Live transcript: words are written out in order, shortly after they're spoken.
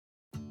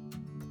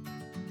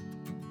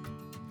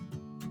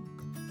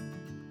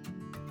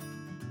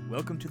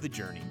Welcome to The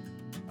Journey,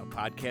 a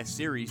podcast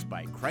series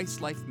by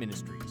Christ Life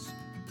Ministries,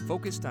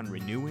 focused on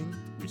renewing,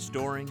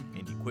 restoring,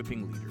 and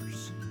equipping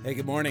leaders. Hey,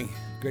 good morning.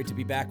 Great to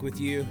be back with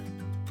you.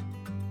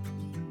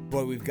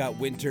 Boy, we've got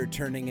winter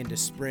turning into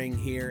spring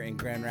here in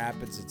Grand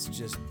Rapids. It's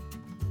just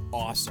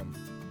awesome.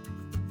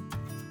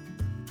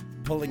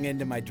 Pulling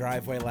into my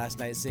driveway last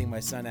night, seeing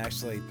my son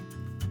actually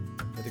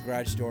with the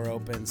garage door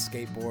open,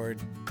 skateboard.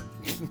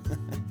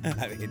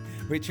 I mean,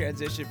 we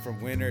transitioned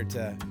from winter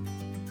to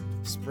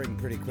spring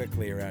pretty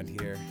quickly around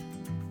here.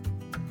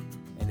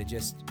 And it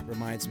just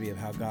reminds me of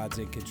how God's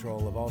in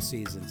control of all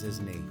seasons,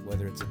 isn't he?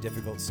 Whether it's a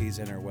difficult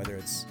season or whether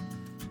it's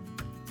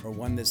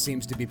one that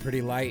seems to be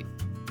pretty light,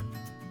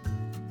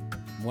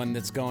 one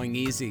that's going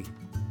easy.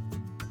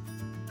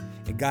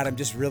 And God, I'm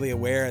just really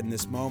aware in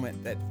this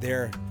moment that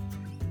there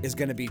is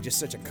going to be just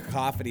such a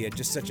cacophony,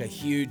 just such a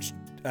huge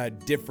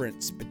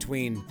difference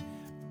between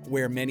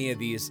where many of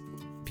these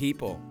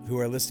people who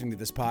are listening to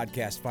this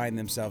podcast find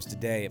themselves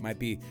today. It might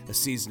be a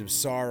season of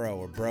sorrow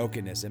or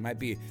brokenness. It might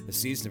be a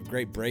season of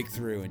great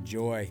breakthrough and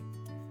joy.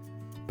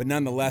 But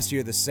nonetheless,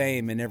 you're the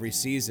same in every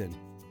season.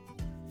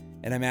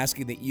 And I'm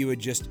asking that you would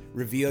just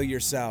reveal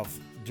yourself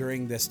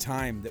during this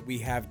time that we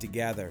have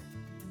together.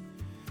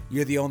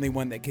 You're the only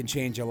one that can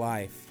change a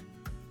life.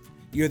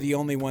 You're the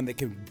only one that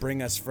can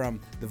bring us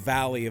from the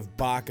valley of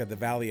Baca, the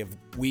valley of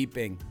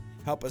weeping.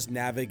 Help us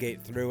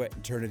navigate through it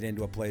and turn it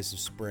into a place of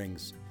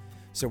springs.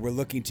 So we're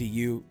looking to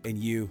you and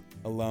you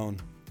alone.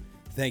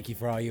 Thank you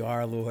for all you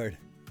are, Lord.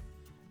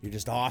 You're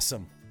just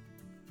awesome.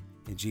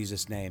 In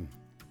Jesus' name,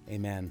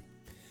 amen.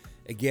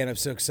 Again, I'm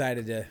so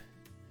excited to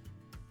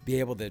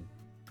be able to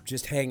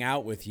just hang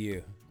out with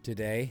you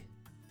today.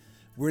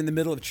 We're in the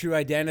middle of true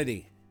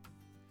identity.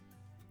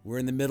 We're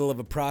in the middle of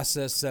a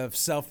process of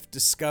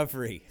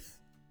self-discovery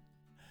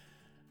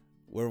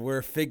where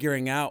we're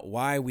figuring out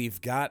why we've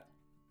got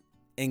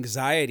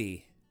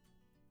anxiety,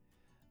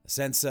 a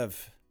sense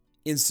of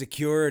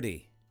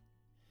insecurity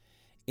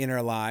in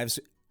our lives.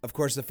 Of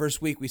course, the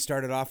first week we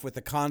started off with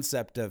the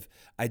concept of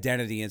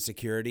identity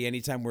insecurity.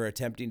 Anytime we're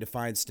attempting to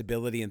find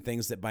stability in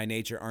things that by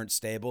nature aren't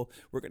stable,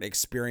 we're going to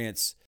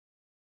experience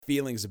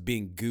feelings of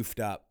being goofed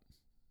up.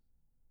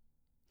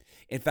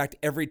 In fact,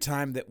 every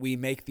time that we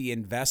make the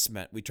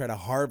investment, we try to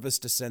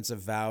harvest a sense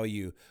of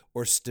value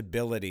or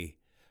stability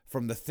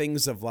from the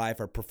things of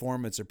life, our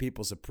performance or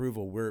people's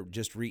approval, we're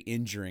just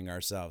re-injuring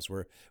ourselves.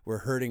 We're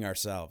hurting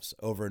ourselves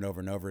over and over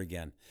and over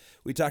again.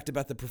 We talked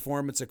about the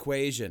performance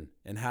equation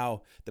and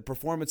how the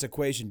performance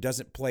equation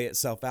doesn't play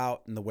itself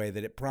out in the way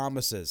that it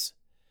promises.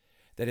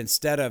 That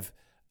instead of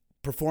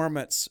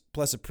performance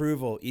plus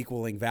approval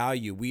equaling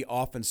value, we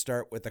often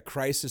start with a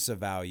crisis of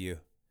value,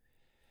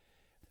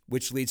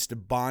 which leads to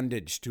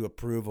bondage to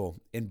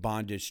approval and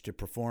bondage to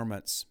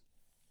performance.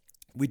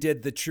 We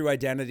did the true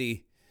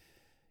identity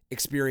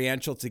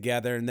experiential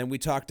together, and then we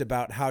talked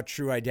about how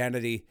true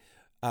identity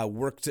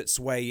works its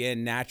way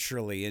in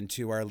naturally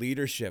into our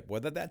leadership,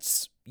 whether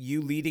that's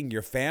you leading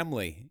your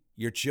family,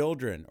 your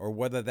children, or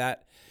whether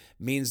that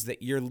means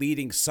that you're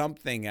leading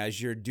something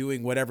as you're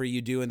doing whatever you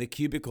do in the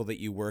cubicle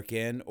that you work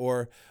in,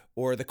 or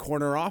the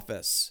corner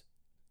office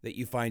that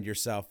you find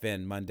yourself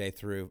in Monday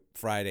through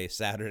Friday,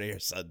 Saturday, or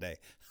Sunday.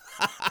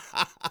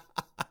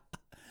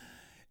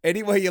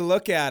 Any way you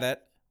look at it,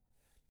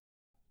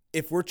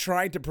 if we're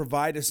trying to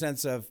provide a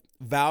sense of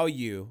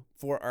value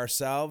for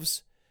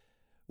ourselves,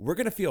 we're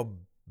going to feel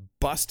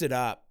busted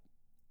up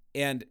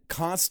and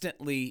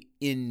constantly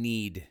in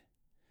need.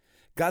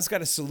 God's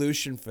got a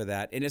solution for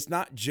that. And it's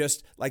not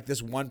just like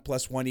this 1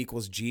 + 1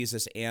 =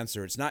 Jesus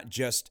answer. It's not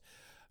just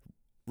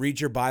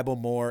read your Bible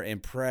more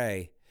and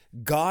pray.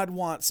 God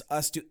wants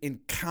us to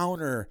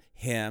encounter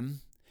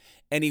him,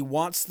 and he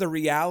wants the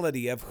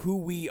reality of who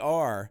we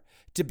are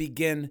to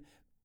begin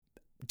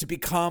to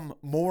become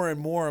more and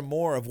more and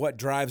more of what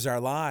drives our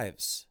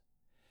lives.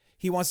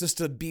 He wants us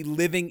to be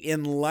living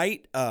in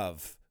light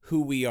of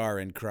who we are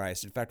in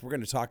Christ. In fact, we're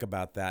going to talk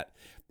about that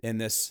in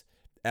this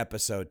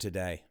episode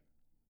today.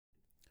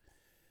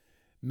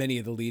 Many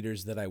of the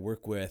leaders that I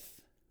work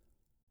with,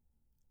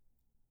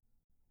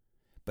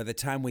 by the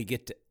time we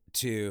get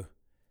to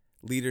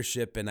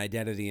leadership and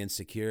identity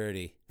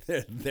insecurity,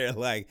 they're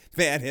like,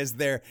 man, is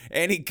there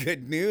any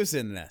good news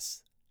in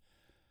this?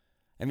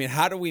 I mean,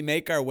 how do we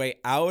make our way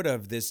out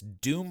of this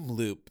doom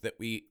loop that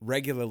we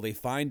regularly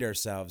find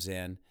ourselves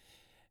in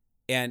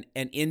and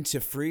into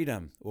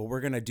freedom? Well,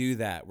 we're going to do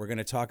that. We're going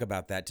to talk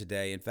about that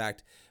today. In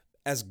fact,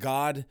 as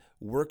God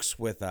works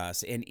with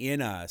us and in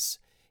us,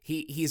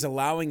 He's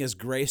allowing his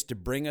grace to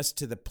bring us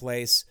to the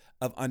place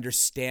of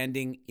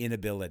understanding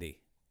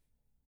inability.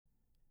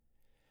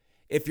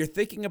 If you're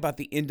thinking about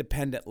the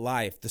independent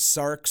life, the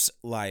Sark's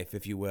life,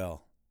 if you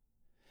will,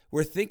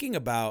 we're thinking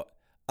about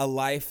a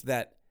life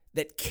that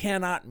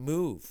cannot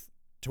move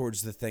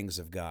towards the things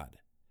of God.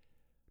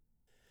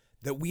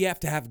 That we have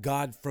to have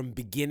God from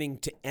beginning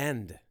to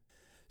end.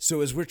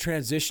 So as we're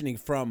transitioning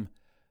from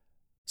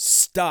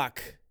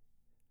stuck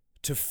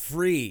to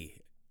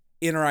free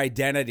in our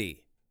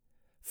identity,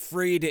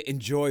 free to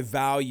enjoy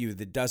value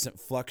that doesn't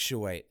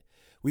fluctuate,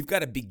 we've got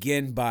to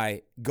begin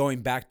by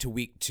going back to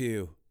week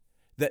 2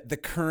 the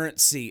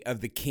currency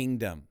of the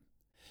kingdom,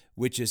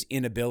 which is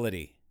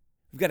inability.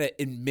 We've got to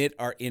admit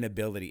our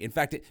inability. In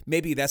fact,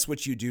 maybe that's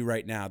what you do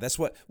right now. That's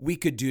what we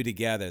could do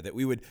together, that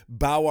we would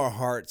bow our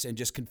hearts and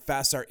just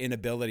confess our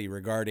inability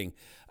regarding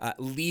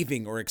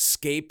leaving or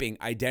escaping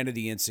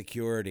identity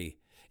insecurity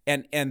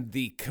and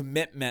the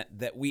commitment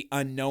that we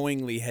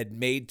unknowingly had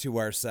made to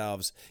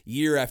ourselves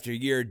year after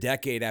year,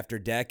 decade after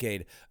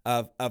decade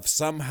of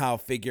somehow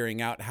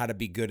figuring out how to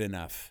be good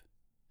enough.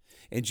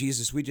 And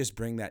Jesus, we just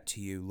bring that to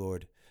you,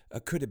 Lord.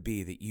 Could it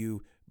be that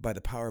you, by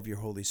the power of your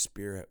Holy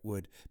Spirit,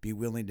 would be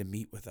willing to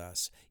meet with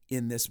us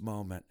in this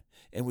moment?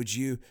 And would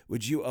you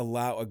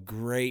allow a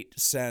great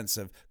sense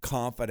of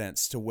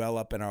confidence to well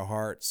up in our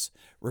hearts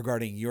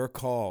regarding your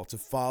call to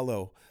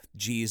follow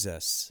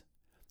Jesus?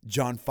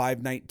 John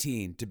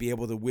 5:19, to be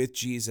able to, with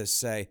Jesus,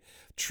 say,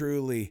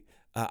 truly,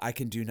 I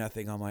can do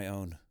nothing on my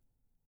own.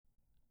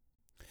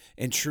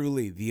 And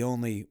truly, the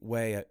only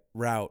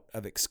route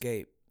of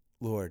escape,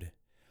 Lord,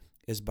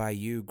 is by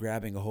you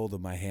grabbing a hold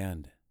of my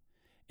hand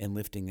and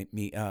lifting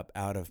me up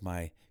out of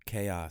my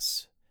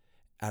chaos,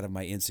 out of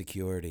my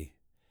insecurity,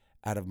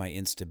 out of my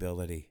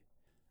instability,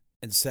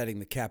 and setting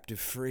the captive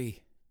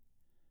free.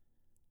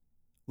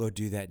 Lord,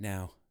 do that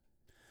now.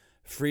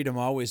 Freedom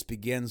always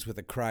begins with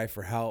a cry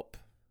for help,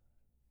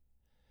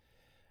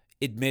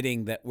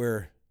 admitting that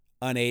we're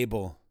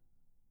unable,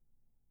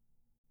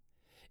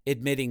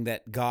 admitting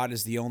that God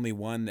is the only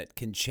one that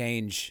can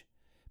change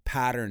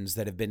patterns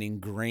that have been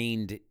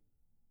ingrained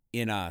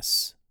in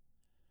us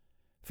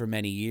for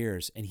many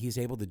years, and he's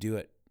able to do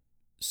it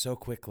so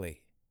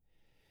quickly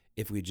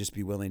if we'd just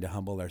be willing to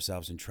humble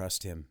ourselves and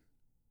trust him.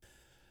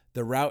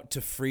 The route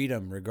to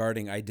freedom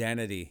regarding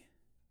identity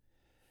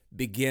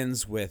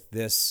begins with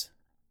this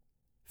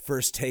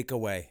first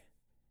takeaway,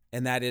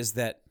 and that is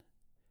that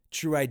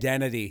true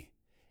identity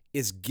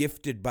is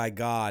gifted by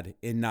God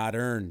and not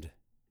earned.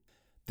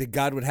 That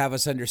God would have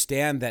us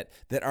understand that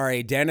our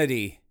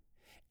identity,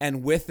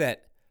 and with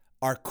it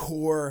our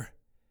core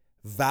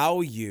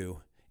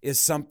value, is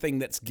something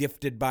that's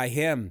gifted by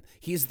him.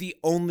 He's the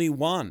only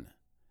one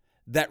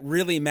that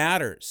really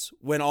matters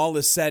when all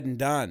is said and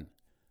done,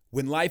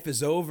 when life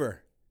is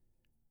over,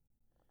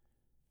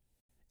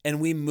 and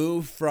we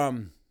move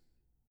from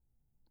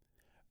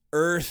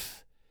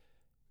earth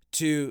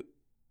to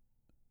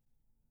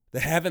the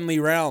heavenly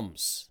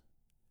realms,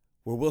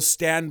 where we'll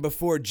stand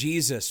before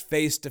Jesus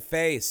face to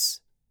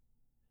face.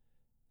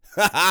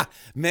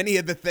 Many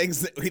of the things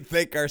that we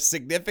think are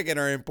significant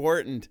or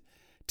important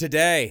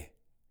today,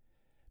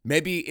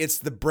 maybe it's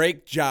the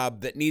brake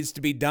job that needs to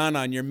be done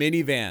on your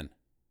minivan.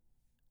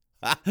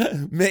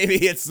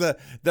 Maybe it's the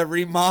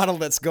remodel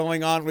that's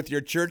going on with your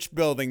church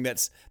building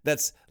that's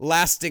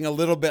lasting a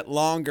little bit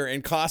longer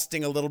and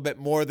costing a little bit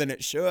more than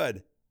it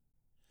should.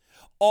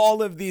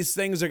 All of these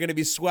things are going to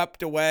be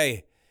swept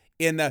away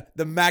in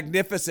the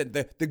magnificent,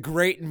 the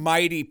great and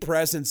mighty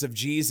presence of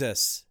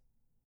Jesus.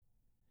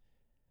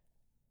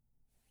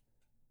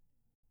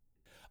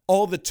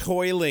 All the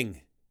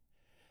toiling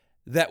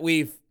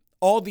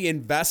all the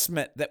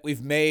investment that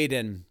we've made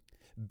in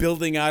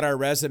building out our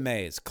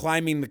resumes,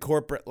 climbing the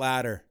corporate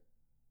ladder,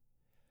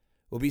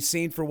 will be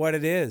seen for what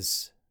it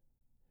is.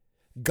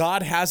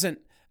 God hasn't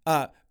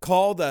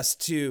called us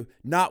to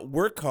not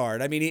work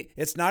hard. I mean,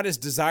 it's not his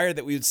desire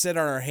that we would sit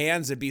on our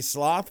hands and be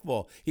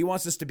slothful. He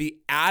wants us to be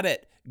at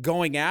it,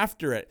 going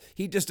after it.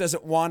 He just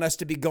doesn't want us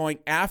to be going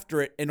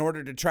after it in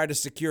order to try to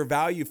secure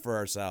value for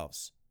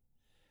ourselves.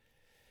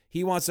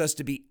 He wants us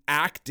to be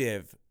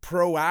active,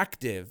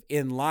 proactive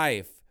in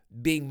life,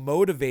 being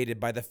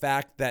motivated by the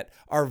fact that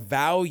our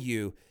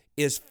value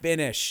is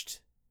finished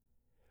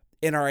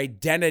and our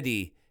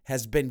identity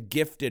has been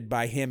gifted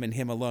by him and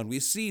him alone.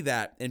 We see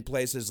that in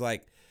places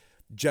like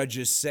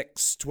Judges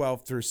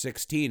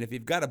 6:12-16. If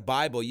you've got a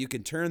Bible, you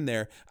can turn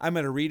there. I'm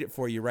going to read it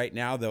for you right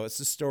now, though. It's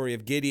the story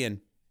of Gideon.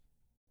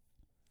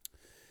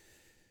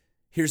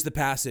 Here's the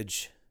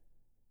passage.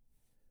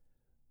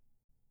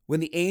 When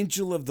the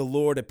angel of the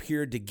Lord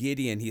appeared to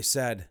Gideon, he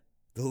said,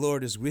 "The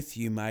Lord is with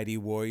you, mighty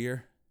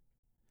warrior."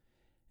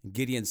 And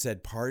Gideon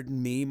said,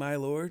 "Pardon me, my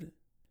Lord,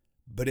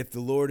 but if the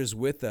Lord is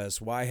with us,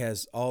 why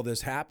has all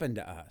this happened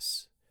to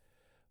us?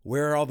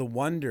 Where are all the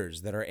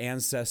wonders that our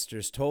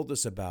ancestors told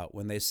us about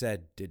when they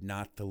said, 'Did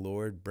not the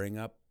Lord bring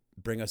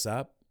us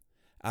up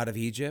out of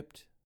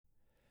Egypt?'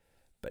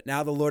 But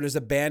now the Lord has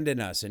abandoned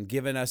us and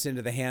given us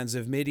into the hands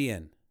of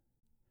Midian."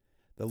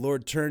 The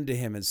Lord turned to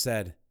him and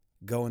said,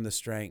 "Go in the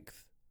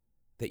strength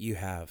that you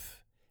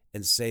have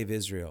and save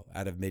Israel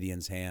out of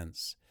Midian's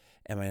hands.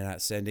 Am I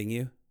not sending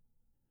you?"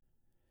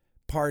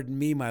 "Pardon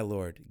me, my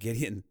Lord,"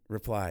 Gideon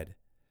replied,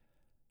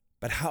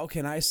 "but how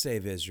can I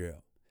save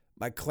Israel?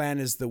 My clan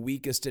is the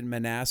weakest in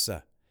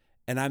Manasseh,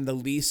 and I'm the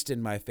least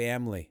in my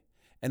family."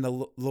 And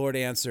the Lord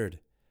answered,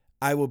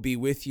 "I will be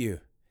with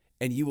you,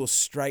 and you will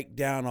strike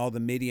down all the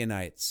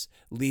Midianites,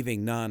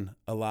 leaving none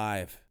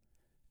alive."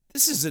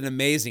 This is an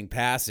amazing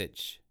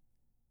passage.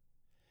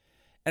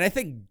 And I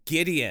think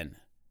Gideon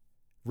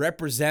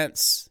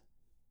represents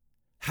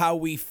how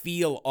we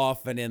feel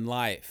often in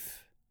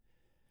life.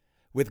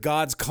 with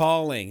God's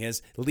calling,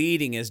 his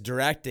leading, his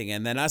directing,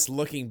 and then us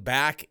looking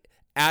back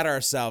at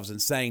ourselves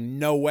and saying,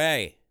 no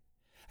way.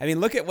 I mean,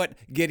 look at what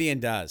Gideon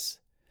does.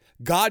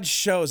 God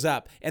shows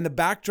up, and the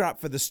backdrop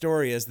for the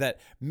story is that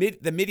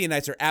the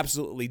Midianites are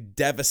absolutely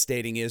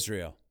devastating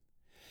Israel.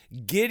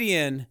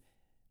 Gideon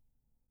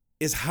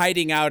is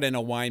hiding out in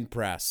a wine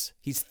press.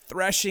 He's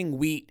threshing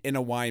wheat in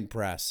a wine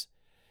press.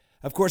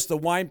 Of course, the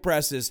wine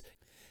press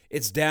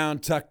it's down,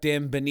 tucked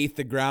in beneath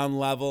the ground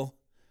level.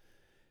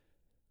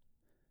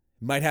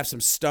 Might have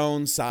some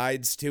stone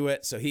sides to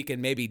it so he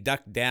can maybe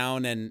duck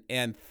down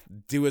and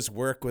do his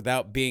work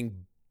without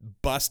being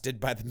busted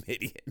by the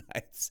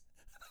Midianites.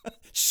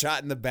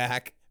 Shot in the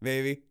back,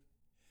 maybe.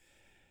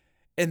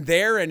 And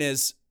there in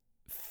his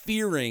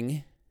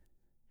fearing,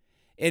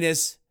 in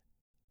his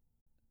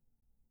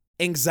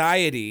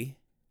anxiety,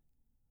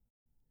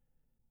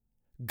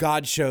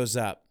 God shows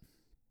up.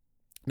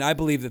 Now, I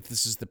believe that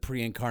this is the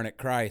pre-incarnate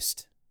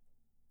Christ.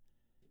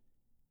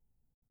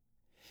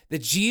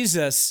 That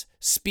Jesus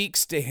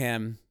speaks to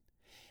him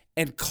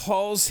and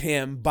calls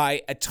him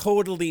by a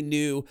totally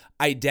new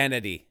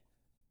identity.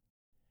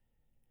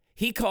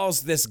 He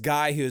calls this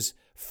guy who's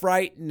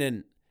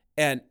frightened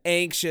and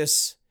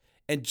anxious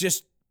and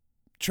just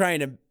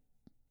trying to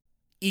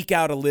eke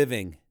out a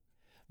living,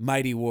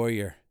 mighty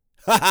warrior.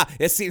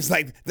 It seems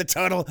like the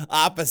total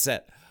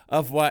opposite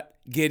of what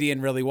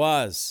Gideon really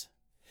was.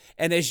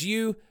 And as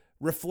you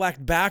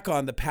reflect back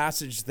on the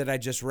passage that I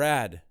just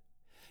read,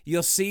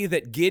 you'll see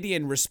that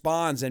Gideon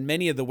responds in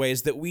many of the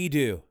ways that we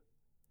do.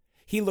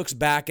 He looks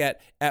back at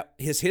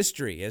his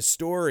history, his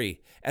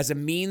story, as a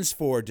means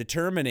for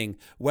determining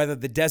whether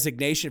the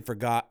designation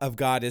of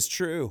God is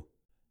true,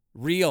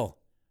 real,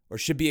 or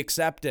should be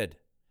accepted.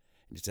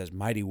 And he says,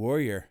 mighty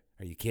warrior,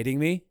 are you kidding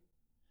me?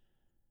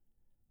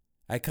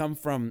 I come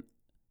from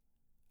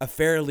a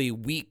fairly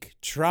weak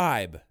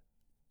tribe.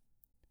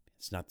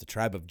 It's not the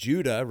tribe of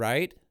Judah,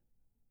 right?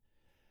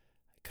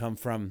 I come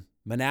from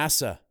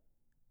Manasseh.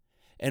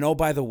 And oh,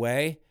 by the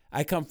way,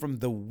 I come from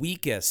the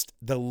weakest,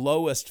 the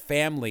lowest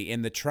family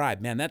in the tribe.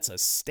 Man, that's a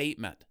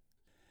statement.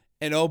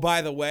 And oh,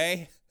 by the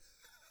way,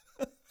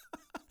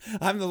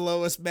 I'm the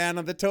lowest man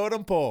on the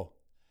totem pole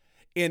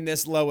in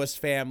this lowest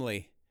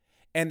family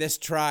and this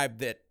tribe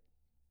that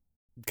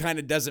kind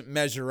of doesn't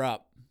measure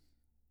up.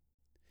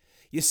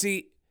 You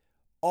see,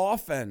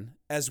 often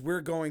as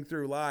we're going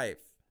through life,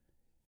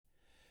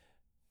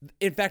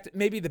 in fact,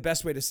 maybe the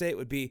best way to say it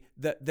would be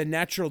the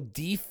natural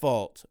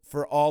default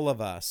for all of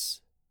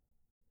us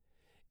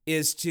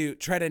is to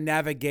try to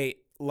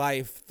navigate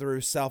life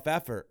through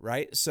self-effort,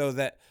 right? So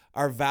that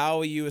our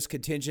value is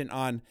contingent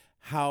on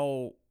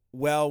how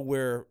well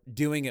we're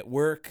doing at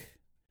work,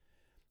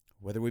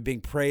 whether we're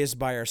being praised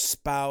by our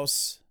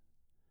spouse,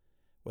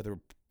 whether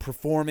we're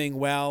performing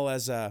well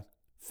as a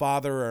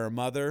father or a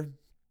mother.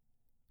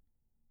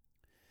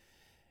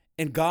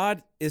 And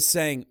God is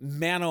saying,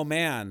 man, oh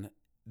man,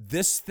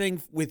 this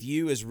thing with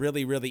you is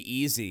really, really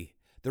easy.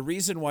 The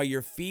reason why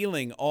you're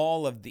feeling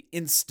all of the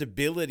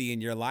instability in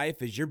your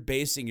life is you're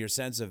basing your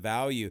sense of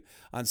value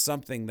on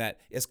something that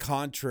is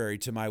contrary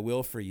to my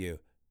will for you.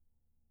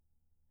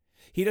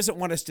 He doesn't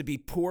want us to be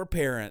poor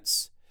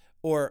parents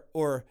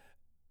or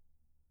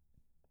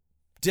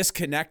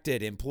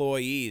disconnected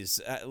employees,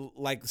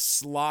 like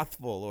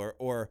slothful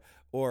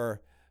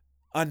or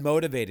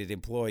unmotivated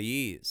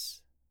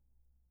employees.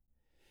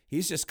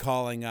 He's just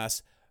calling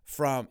us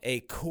from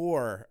a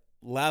core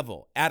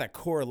level,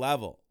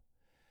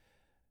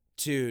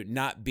 to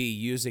not be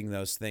using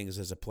those things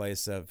as a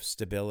place of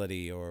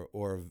stability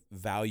or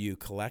value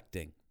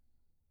collecting.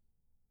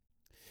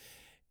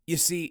 You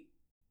see,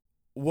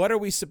 what are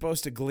we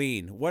supposed to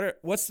glean?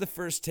 What's the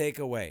first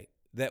takeaway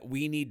that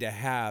we need to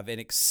have in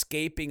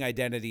escaping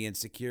identity and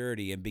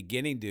security and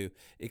beginning to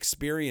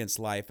experience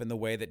life in the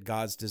way that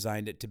God's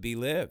designed it to be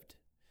lived?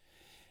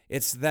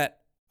 It's that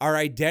our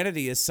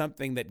identity is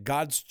something that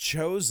God's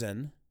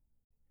chosen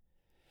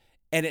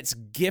and it's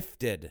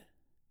gifted.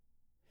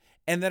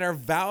 And that our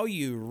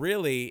value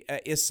really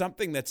is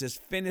something that's as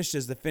finished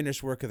as the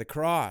finished work of the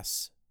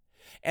cross.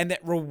 And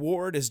that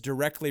reward is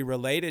directly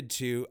related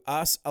to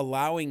us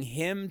allowing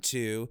him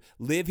to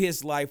live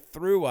his life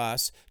through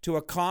us to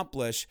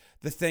accomplish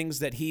the things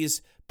that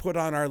he's put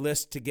on our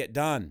list to get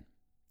done.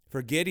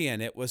 For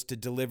Gideon, it was to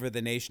deliver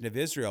the nation of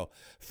Israel.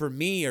 For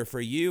me or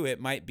for you, it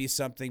might be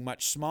something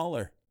much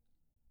smaller.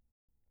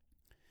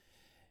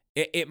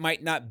 It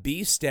might not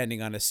be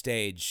standing on a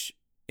stage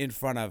in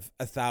front of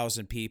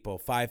 1,000 people,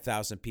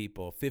 5,000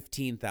 people,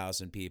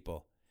 15,000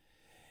 people.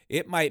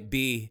 It might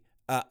be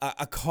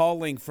a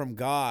calling from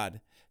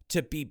God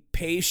to be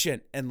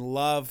patient and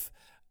love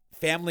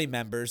family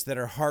members that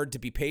are hard to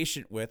be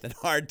patient with and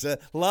hard to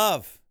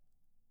love.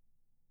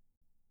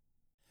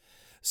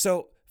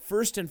 So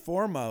first and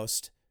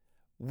foremost,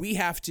 we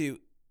have to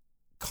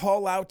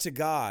call out to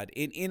God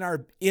in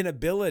our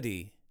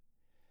inability,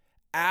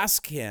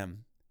 ask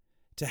him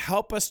to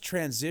help us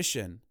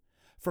transition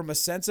from a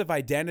sense of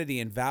identity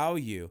and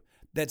value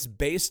that's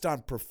based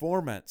on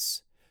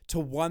performance to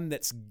one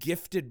that's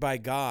gifted by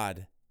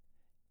God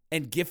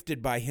and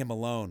gifted by him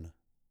alone.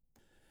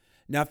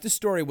 Now, if this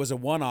story was a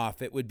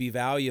one-off, it would be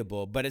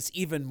valuable, but it's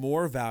even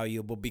more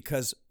valuable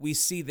because we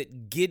see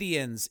that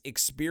Gideon's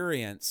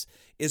experience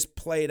is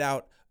played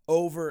out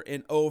over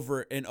and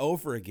over and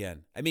over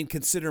again. I mean,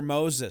 consider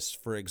Moses,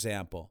 for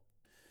example.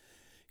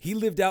 He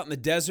lived out in the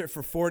desert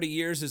for 40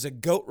 years as a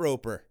goat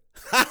roper.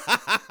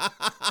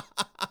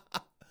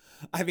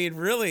 I mean,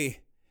 really,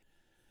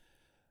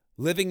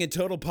 living in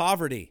total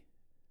poverty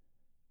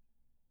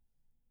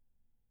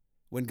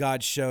when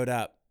God showed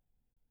up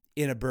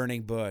in a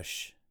burning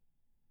bush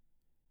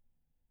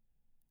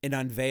and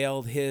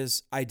unveiled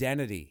his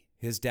identity,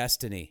 his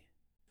destiny.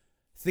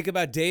 Think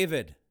about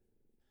David.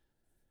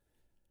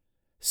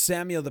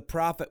 Samuel the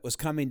prophet was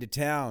coming to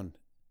town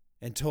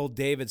and told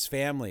David's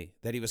family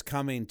that he was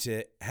coming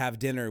to have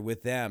dinner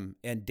with them.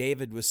 And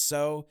David was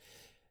so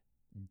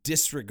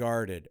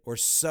disregarded or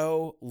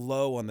so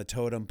low on the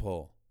totem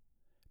pole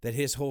that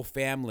his whole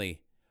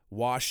family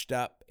washed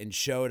up and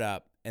showed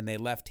up, and they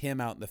left him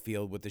out in the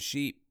field with the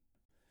sheep.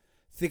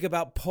 Think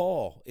about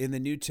Paul in the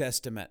New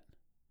Testament.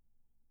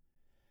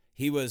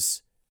 He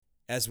was,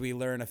 as we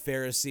learn, a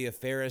Pharisee of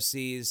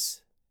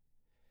Pharisees.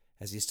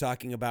 As he's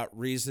talking about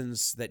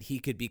reasons that he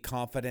could be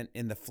confident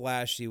in the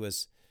flesh, he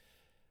was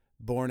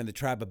born in the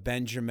tribe of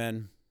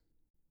Benjamin.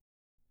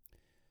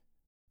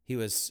 He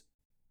was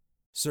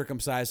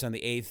circumcised on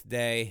the 8th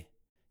day.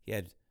 He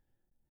had,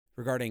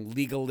 regarding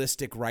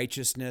legalistic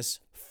righteousness,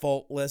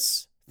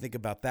 faultless. Think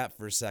about that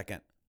for a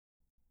second.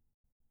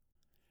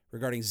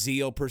 Regarding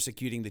zeal,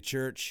 persecuting the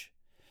church.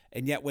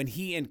 And yet when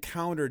he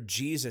encountered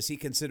Jesus, he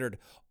considered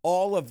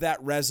all of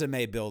that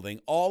resume building,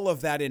 all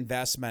of that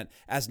investment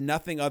as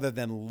nothing other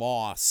than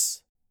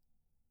loss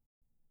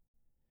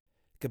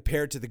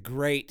compared to the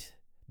great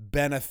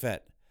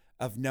benefit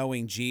of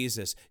knowing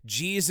Jesus.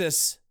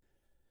 Jesus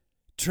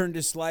turned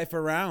his life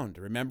around.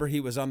 Remember, he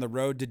was on the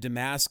road to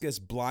Damascus,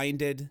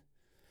 blinded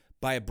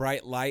by a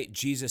bright light.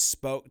 Jesus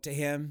spoke to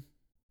him.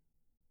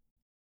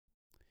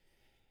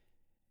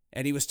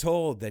 And he was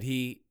told that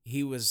he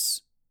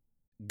was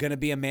going to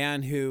be a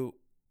man who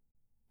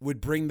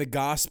would bring the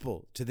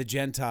gospel to the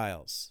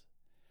Gentiles.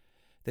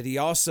 That he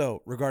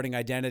also, regarding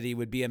identity,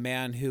 would be a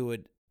man who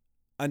would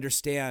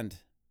understand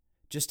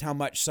just how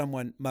much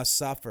someone must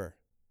suffer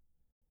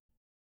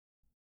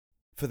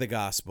for the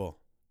gospel.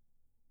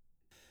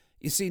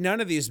 You see, none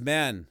of these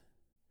men,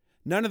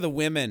 none of the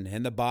women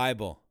in the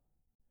Bible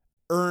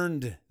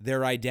earned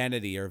their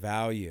identity or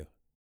value.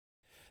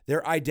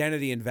 Their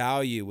identity and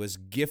value was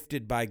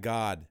gifted by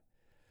God,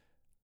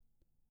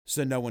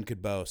 so no one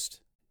could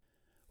boast.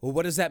 Well,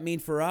 what does that mean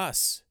for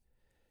us?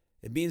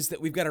 It means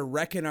that we've got to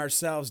reckon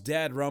ourselves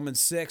dead,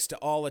 Romans 6, to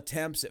all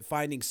attempts at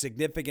finding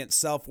significant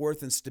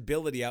self-worth and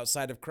stability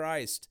outside of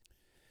Christ,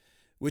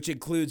 which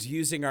includes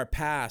using our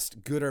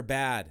past, good or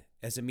bad,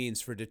 as a means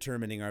for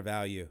determining our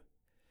value.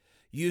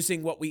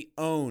 Using what we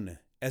own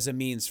as a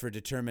means for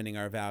determining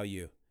our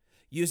value.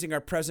 Using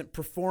our present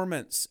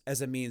performance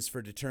as a means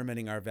for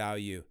determining our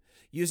value.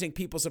 Using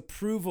people's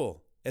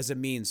approval as a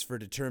means for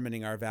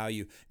determining our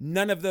value.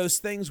 None of those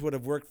things would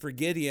have worked for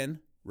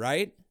Gideon,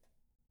 right?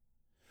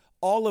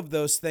 All of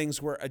those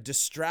things were a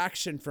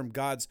distraction from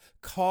God's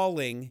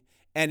calling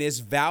and his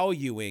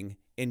valuing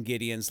in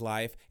Gideon's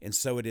life, and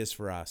so it is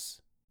for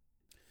us.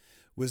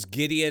 Was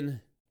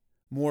Gideon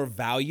more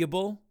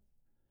valuable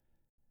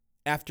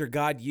after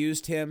God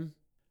used him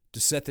to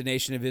set the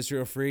nation of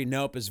Israel free?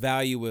 Nope, his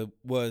value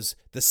was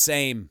the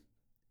same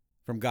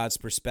from God's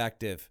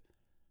perspective.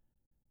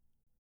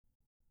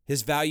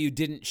 His value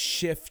didn't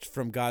shift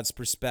from God's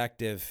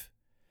perspective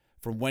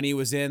from when he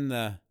was in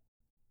the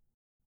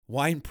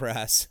wine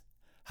press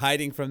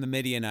hiding from the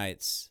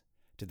Midianites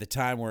to the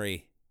time where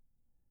he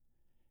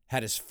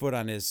had his foot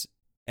on his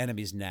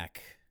enemy's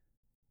neck.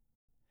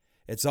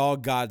 It's all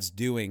God's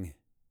doing.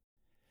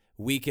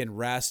 We can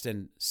rest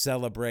and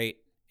celebrate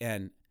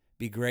and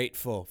be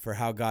grateful for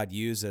how God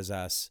uses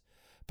us.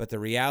 But the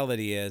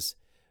reality is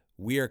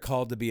we are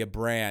called to be a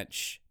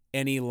branch.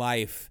 Any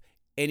life,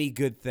 any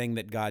good thing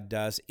that God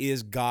does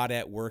is God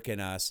at work in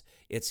us.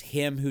 It's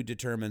him who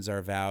determines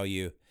our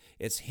value.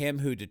 It's him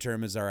who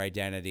determines our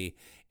identity,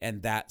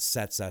 and that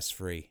sets us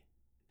free.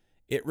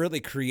 It really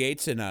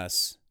creates in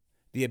us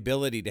the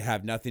ability to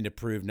have nothing to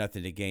prove,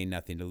 nothing to gain,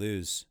 nothing to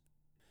lose.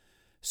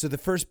 So the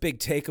first big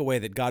takeaway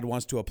that God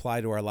wants to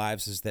apply to our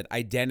lives is that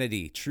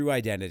identity, true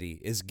identity,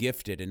 is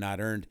gifted and not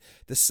earned.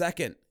 The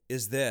second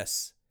is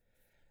this,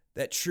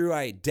 that true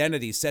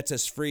identity sets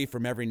us free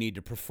from every need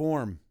to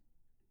perform.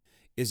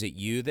 Is it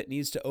you that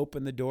needs to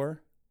open the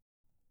door?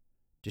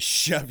 To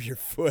shove your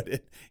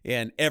foot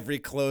in every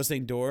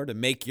closing door, to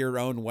make your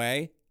own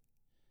way?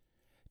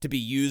 To be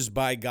used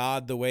by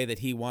God the way that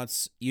he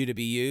wants you to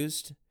be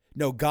used?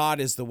 No, God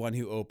is the one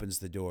who opens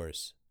the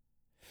doors.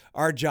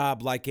 Our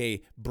job, like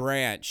a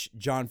branch,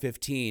 John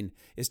 15,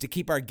 is to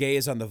keep our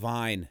gaze on the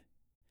vine.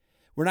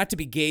 We're not to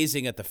be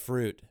gazing at the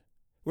fruit.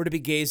 We're to be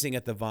gazing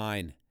at the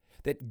vine.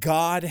 That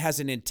God has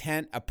an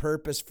intent, a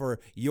purpose for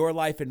your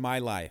life and my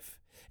life.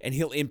 And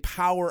he'll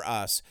empower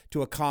us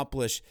to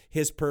accomplish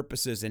his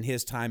purposes and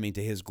his timing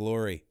to his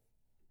glory.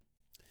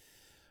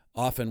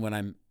 Often when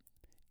I'm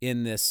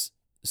in this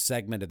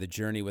segment of the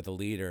journey with a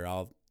leader,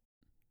 I'll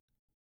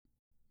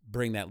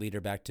bring that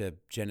leader back to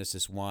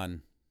Genesis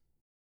 1,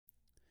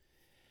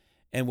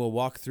 and we'll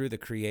walk through the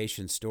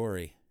creation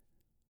story.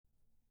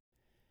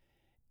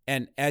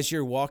 And as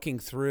you're walking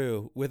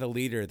through with a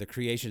leader the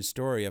creation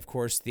story, of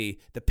course, the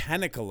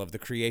pinnacle of the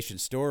creation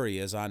story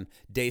is on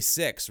day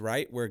 6,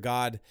 right? Where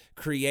God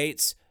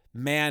creates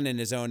man in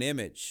his own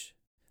image,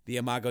 the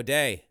Imago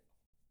Dei.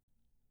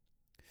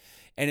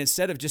 And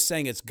instead of just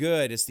saying it's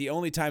good, it's the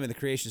only time in the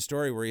creation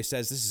story where he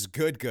says, this is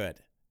good.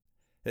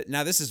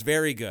 Now, this is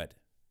very good.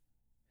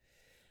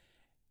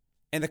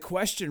 And the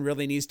question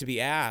really needs to be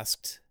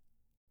asked,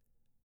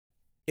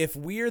 if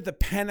we're the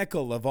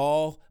pinnacle of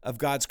all of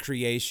God's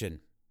creation,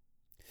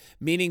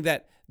 meaning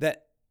that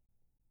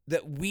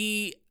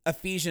we,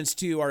 Ephesians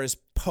 2, are his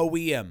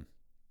poem,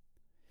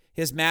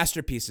 his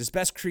masterpiece, his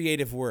best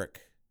creative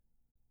work,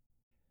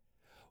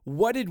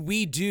 what did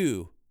we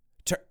do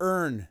to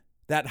earn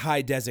that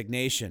high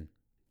designation?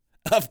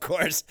 Of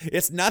course,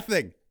 it's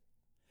nothing.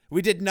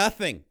 We did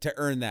nothing to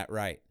earn that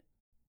right.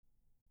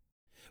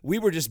 We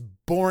were just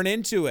born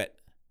into it.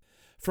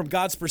 From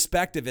God's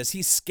perspective, as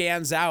he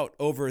scans out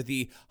over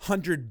the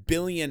 100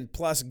 billion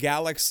plus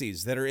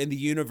galaxies that are in the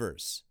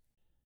universe,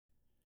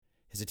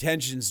 his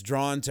attention's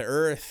drawn to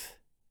Earth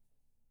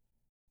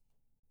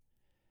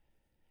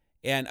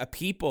and a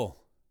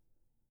people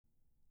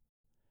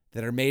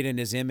that are made in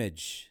his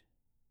image.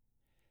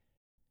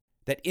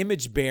 That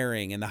image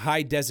bearing and the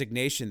high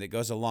designation that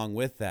goes along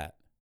with that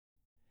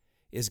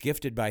is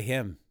gifted by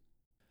him.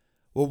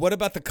 Well, what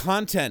about the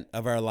content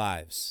of our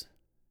lives?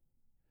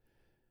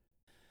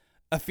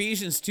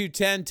 Ephesians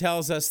 2:10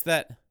 tells us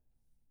that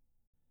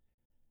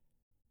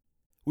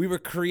we were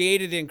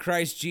created in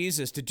Christ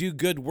Jesus to do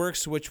good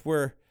works which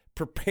were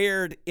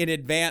prepared in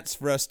advance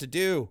for us to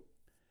do.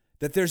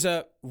 That there's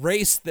a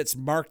race that's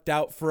marked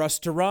out for us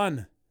to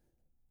run.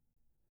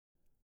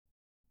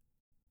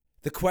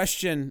 The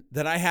question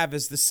that I have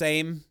is the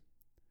same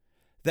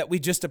that we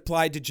just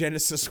applied to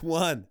Genesis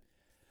 1.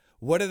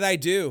 What did I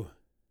do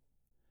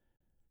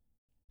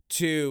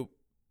to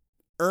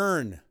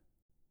earn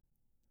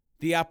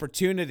the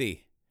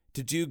opportunity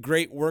to do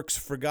great works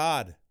for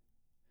God?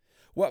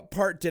 What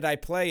part did I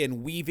play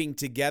in weaving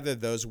together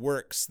those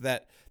works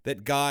that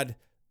God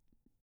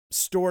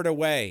stored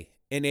away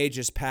in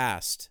ages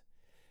past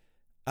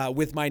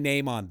with my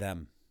name on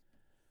them?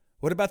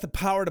 What about the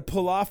power to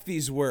pull off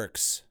these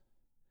works?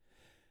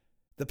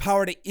 The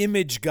power to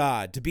image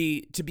God, to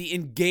be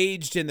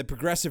engaged in the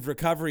progressive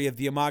recovery of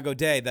the Imago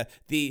Dei,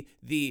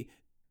 the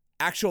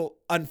actual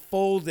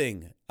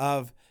unfolding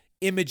of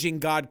imaging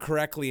God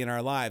correctly in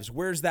our lives.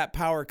 Where's that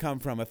power come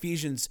from?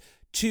 Ephesians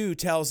 2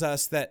 tells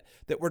us that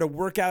we're to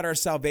work out our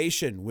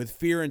salvation with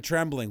fear and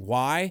trembling.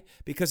 Why?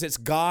 Because it's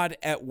God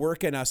at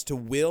work in us to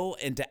will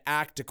and to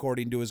act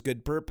according to his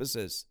good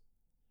purposes.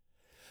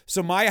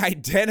 So my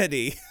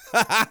identity,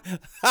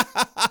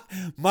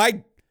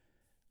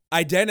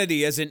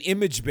 as an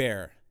image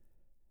bearer,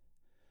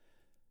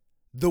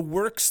 the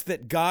works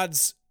that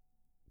God's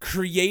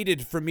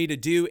created for me to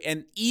do,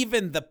 and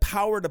even the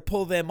power to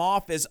pull them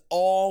off, is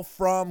all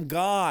from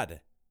God.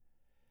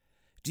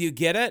 Do you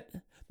get it?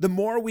 The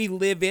more we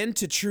live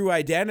into true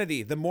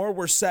identity, the more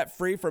we're set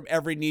free from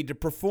every need to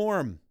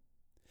perform.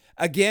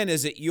 Again,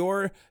 is it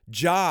your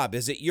job?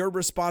 Is it your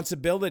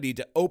responsibility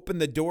to open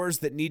the doors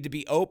that need to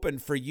be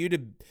opened for you to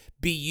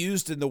be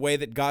used in the way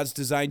that God's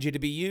designed you to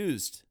be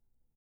used?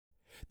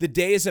 The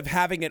days of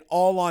having it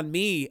all on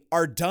me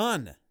are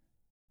done.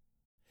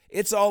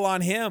 It's all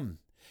on him.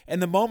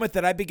 And the moment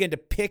that I begin to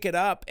pick it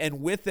up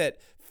and with it,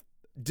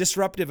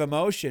 disruptive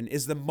emotion,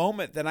 is the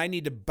moment that I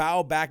need to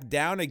bow back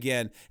down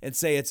again and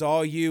say, it's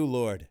all you,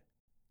 Lord.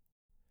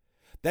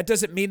 That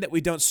doesn't mean that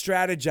we don't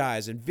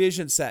strategize and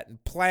vision set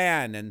and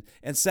plan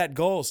and set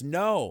goals.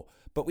 No,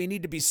 but we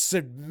need to be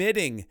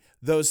submitting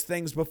those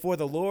things before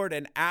the Lord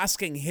and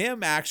asking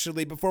him,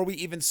 actually, before we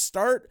even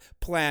start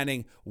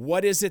planning,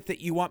 what is it that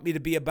you want me to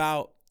be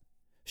about?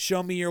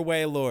 Show me your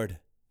way, Lord.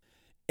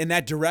 In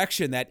that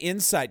direction, that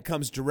insight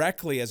comes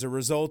directly as a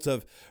result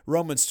of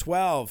Romans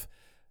 12,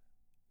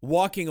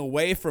 walking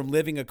away from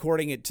living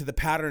according to the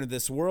pattern of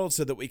this world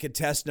so that we can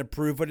test and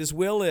approve what his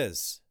will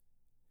is.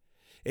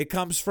 It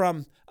comes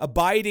from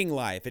abiding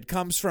life. It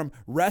comes from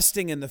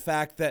resting in the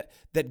fact that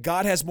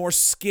God has more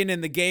skin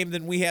in the game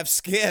than we have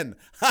skin.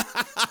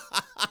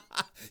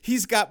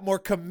 He's got more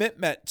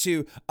commitment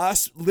to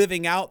us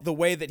living out the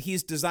way that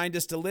he's designed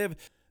us to live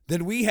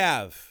than we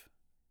have.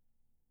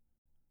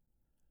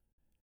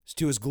 It's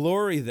to his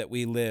glory that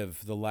we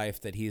live the life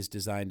that he has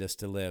designed us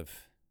to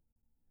live.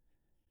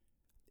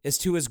 It's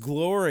to his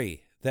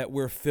glory that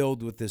we're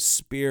filled with his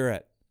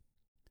Spirit.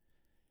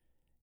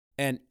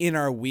 And in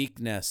our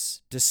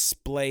weakness,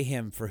 display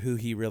him for who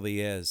he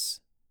really is.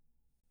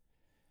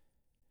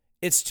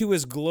 It's to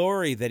his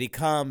glory that he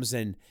comes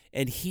and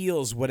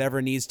heals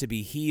whatever needs to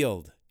be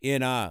healed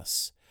in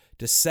us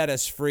to set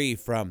us free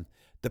from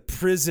the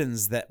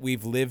prisons that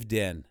we've lived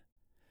in,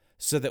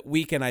 so that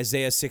we can,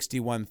 Isaiah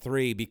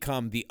 61:3,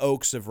 become the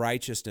oaks of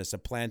righteousness, a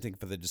planting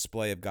for the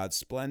display of God's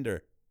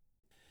splendor.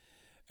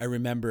 I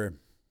remember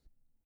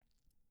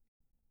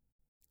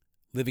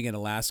living in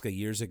Alaska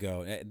years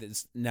ago.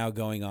 It's now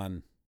going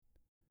on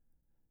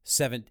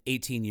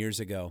 18 years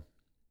ago.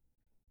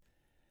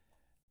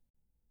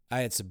 I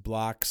had some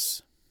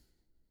blocks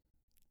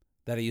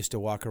that I used to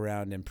walk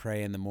around and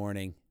pray in the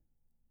morning.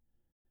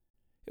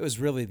 It was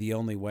really the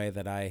only way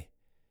that I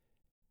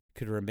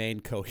could remain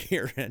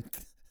coherent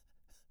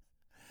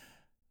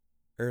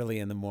early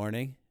in the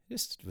morning.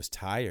 Just was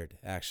tired,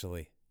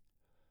 actually.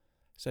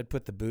 So I'd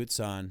put the boots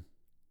on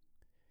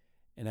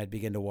and I'd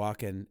begin to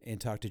walk and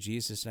talk to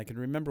Jesus. And I can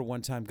remember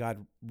one time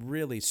God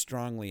really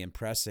strongly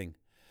impressing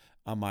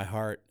on my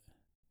heart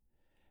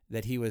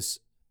that he was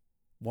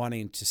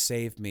wanting to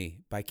save me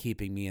by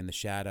keeping me in the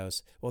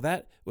shadows. Well,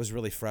 that was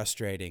really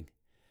frustrating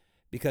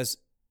because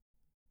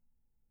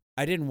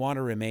I didn't want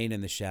to remain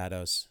in the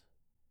shadows.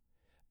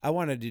 I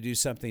wanted to do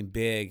something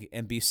big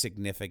and be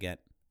significant.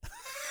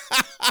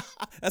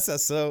 That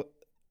sounds so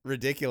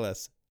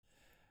ridiculous.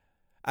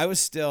 I was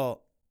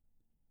still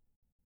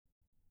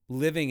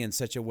living in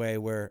such a way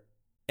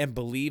and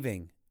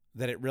believing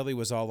that it really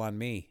was all on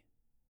me.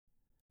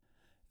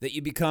 That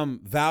you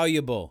become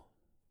valuable,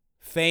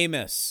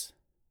 famous,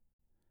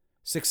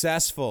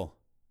 successful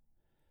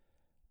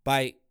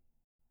by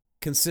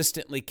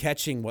consistently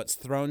catching what's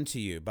thrown to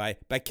you, by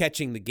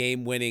catching the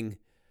game-winning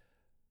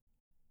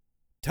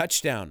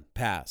touchdown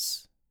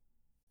pass.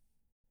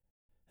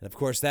 And of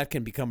course, that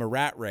can become a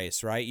rat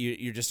race, right?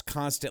 You're just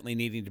constantly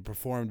needing to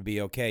perform to be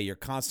okay. You're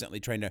constantly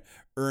trying to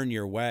earn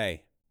your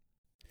way.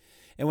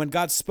 And when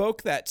God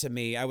spoke that to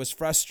me, I was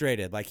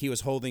frustrated, like he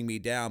was holding me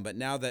down. But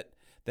now that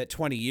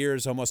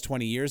almost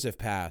 20 years have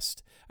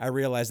passed, I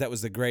realized that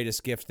was the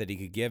greatest gift that he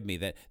could give me,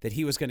 that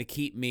he was going to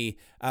keep me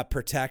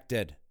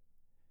protected,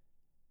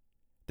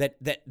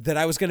 that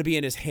I was going to be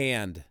in his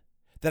hand,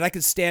 that I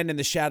could stand in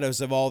the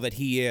shadows of all that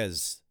he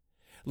is.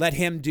 Let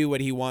him do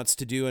what he wants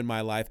to do in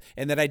my life,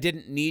 and that I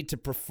didn't need to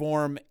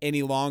perform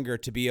any longer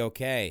to be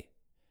okay,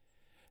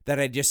 that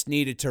I just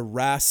needed to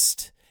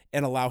rest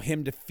and allow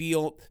him to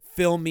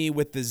fill me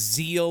with the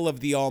zeal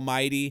of the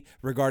Almighty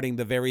regarding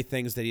the very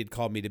things that he had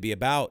called me to be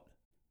about.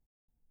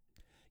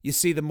 You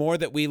see, the more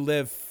that we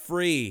live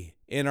free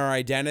in our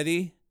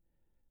identity,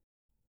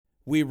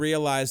 we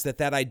realize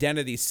that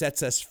identity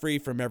sets us free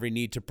from every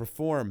need to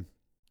perform.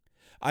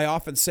 I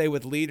often say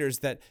with leaders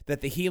that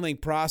the healing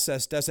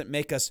process doesn't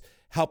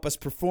help us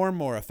perform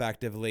more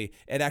effectively.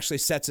 It actually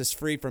sets us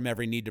free from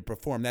every need to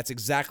perform. That's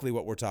exactly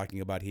what we're talking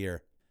about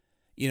here.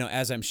 You know,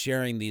 as I'm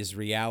sharing these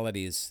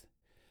realities,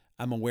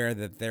 I'm aware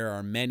that there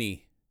are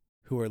many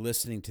who are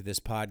listening to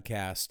this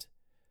podcast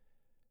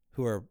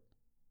who are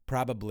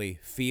probably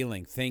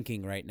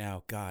thinking right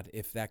now, God,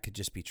 if that could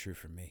just be true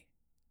for me.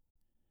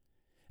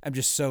 I'm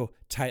just so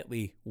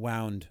tightly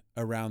wound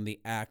around the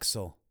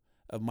axle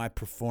of my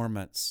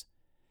performance.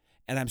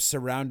 And I'm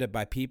surrounded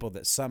by people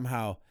that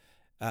somehow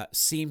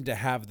seem to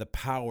have the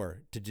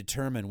power to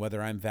determine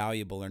whether I'm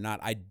valuable or not.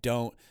 I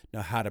don't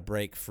know how to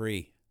break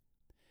free.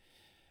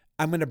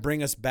 I'm going to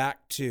bring us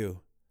back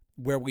to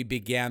where we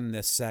began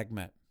this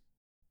segment.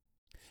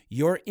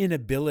 Your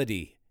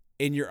inability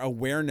and your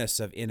awareness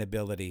of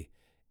inability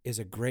is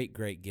a great,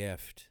 great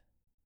gift.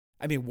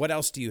 I mean, what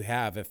else do you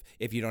have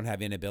if you don't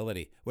have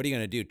inability? What are you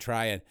going to do?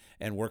 Try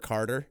and work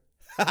harder?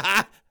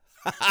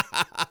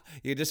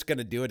 You're just going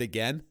to do it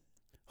again?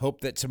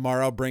 Hope that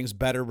tomorrow brings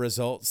better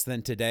results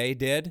than today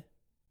did?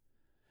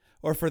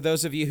 Or for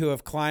those of you who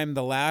have climbed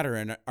the ladder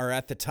and are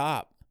at the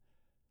top,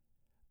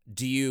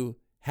 do you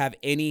have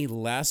any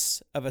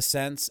less of a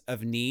sense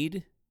of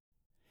need?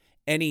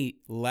 Any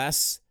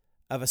less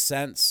of a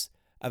sense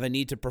of a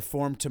need to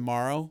perform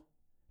tomorrow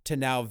to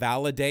now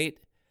validate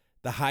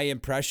the high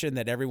impression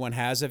that everyone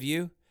has of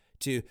you,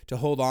 to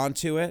hold on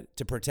to it,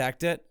 to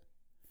protect it?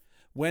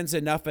 When's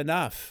enough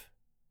enough?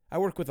 I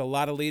work with a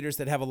lot of leaders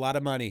that have a lot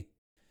of money,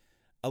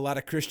 a lot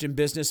of Christian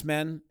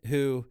businessmen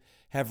who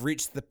have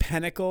reached the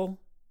pinnacle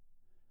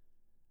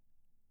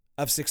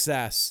of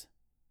success,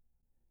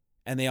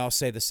 and they all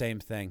say the same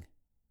thing.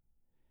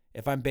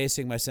 If I'm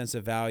basing my sense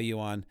of value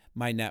on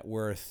my net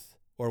worth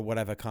or what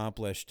I've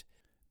accomplished,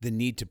 the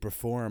need to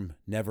perform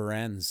never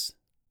ends.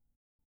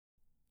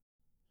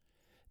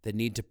 The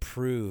need to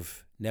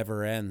prove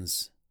never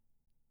ends.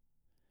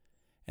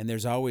 And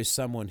there's always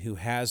someone who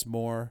has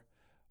more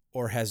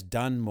or has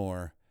done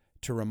more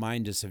to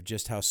remind us of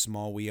just how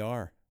small we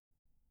are.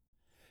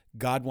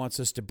 God wants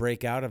us to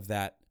break out of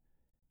that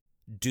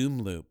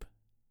doom loop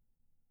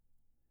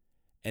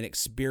and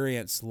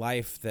experience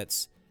life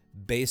that's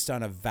based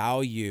on a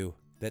value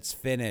that's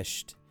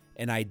finished,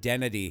 an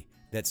identity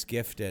that's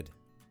gifted.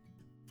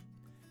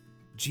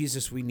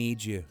 Jesus, we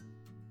need you.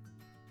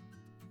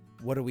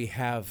 What do we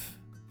have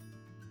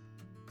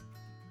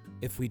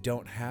if we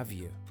don't have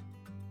you?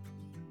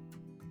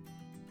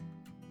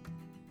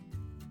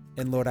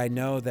 And Lord, I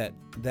know that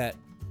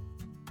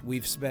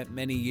we've spent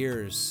many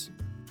years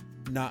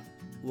not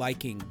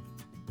liking,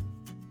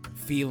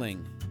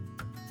 feeling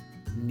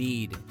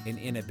need and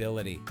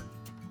inability.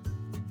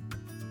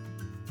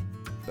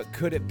 But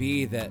could it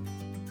be that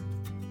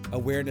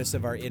awareness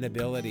of our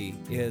inability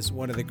is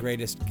one of the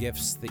greatest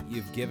gifts that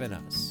you've given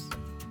us?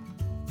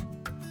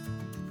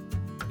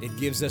 It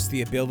gives us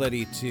the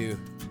ability to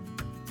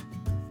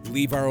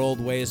leave our old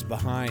ways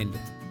behind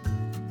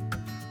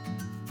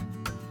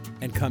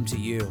and come to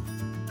you.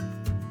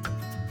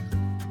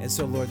 And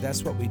so, Lord,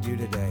 that's what we do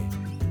today.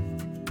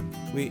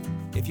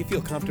 If you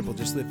feel comfortable,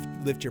 just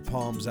lift your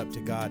palms up to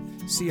God.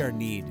 See our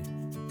need.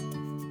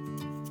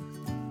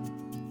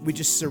 We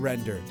just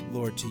surrender,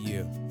 Lord, to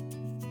you.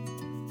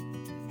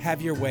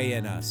 Have your way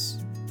in us.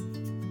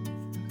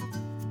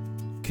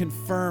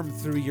 Confirm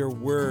through your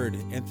word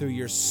and through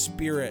your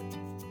spirit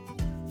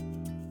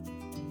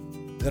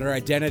that our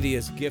identity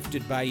is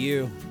gifted by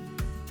you,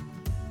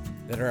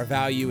 that our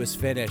value is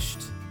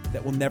finished,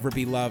 that we'll never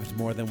be loved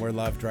more than we're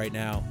loved right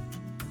now.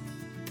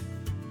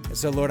 And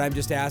so, Lord, I'm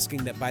just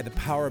asking that by the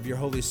power of your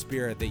Holy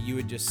Spirit, that you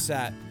would just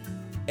set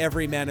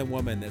every man and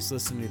woman that's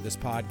listening to this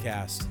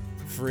podcast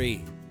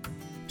free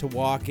to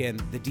walk in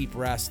the deep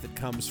rest that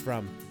comes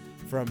from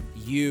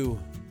you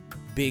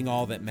being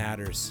all that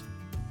matters.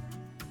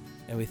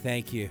 And we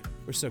thank you.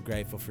 We're so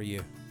grateful for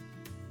you.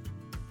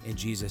 In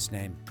Jesus'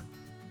 name,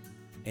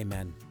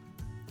 amen.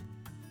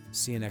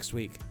 See you next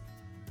week.